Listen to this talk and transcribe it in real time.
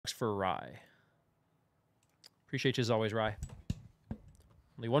for Rye. Appreciate you as always, Rye.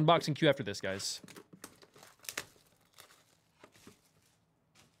 Only one box in queue after this, guys.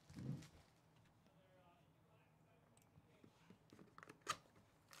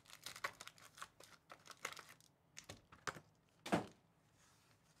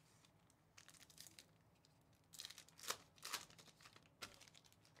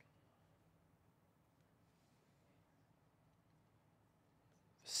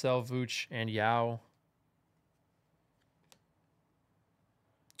 Selvuch and Yao.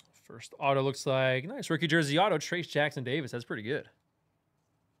 First auto looks like nice rookie jersey auto. Trace Jackson Davis. That's pretty good.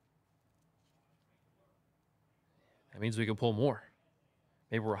 That means we can pull more.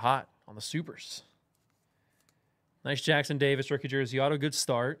 Maybe we're hot on the supers. Nice Jackson Davis rookie jersey auto. Good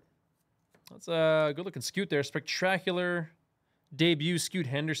start. That's a good looking scoot there. Spectacular debut Scoot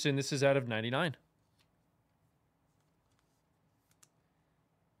Henderson. This is out of 99.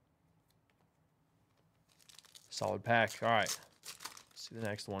 Solid pack. All right. Let's see the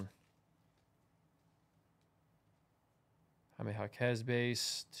next one. Jaime Jaquez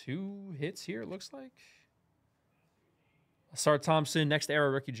base. 2 hits here, it looks like. Asar Thompson, next era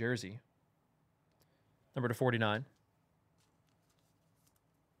rookie jersey. Number to 49.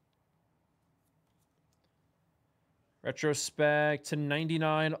 Retrospect to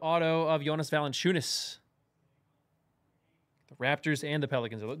 99 auto of Jonas Valanciunas. The Raptors and the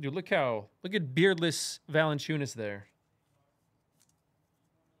Pelicans. Dude, look at beardless Valanciunas there.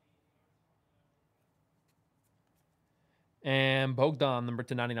 And Bogdan, number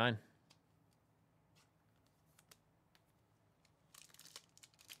to 99.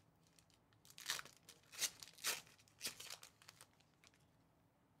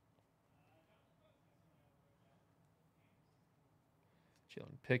 Jalen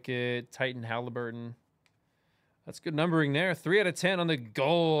Pickett, Titan Halliburton. That's good numbering there. 3 out of 10 on the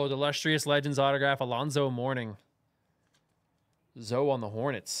gold. Illustrious Legends autograph, Alonzo Mourning. Zoe on the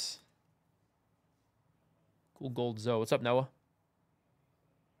Hornets. Cool gold Zoe. What's up, Noah?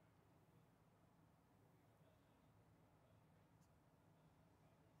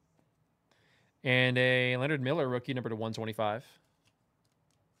 And a Leonard Miller rookie, number to 125.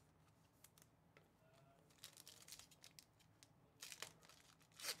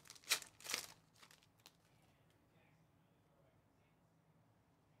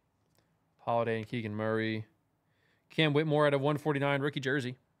 Holiday and Keegan Murray. Cam Whitmore out of 149 rookie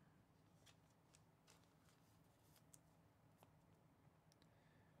jersey.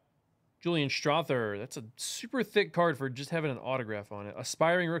 Julian Strother. That's a super thick card for just having an autograph on it.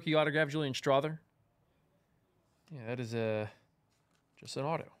 Aspiring rookie autograph, Julian Strother. Yeah, that is just an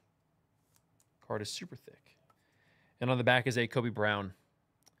auto. Card is super thick. And on the back is a Kobe Brown.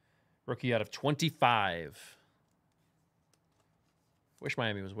 Rookie out of 25. Wish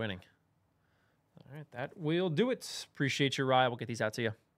Miami was winning. All right, that will do it. Appreciate your ride. We'll get these out to you.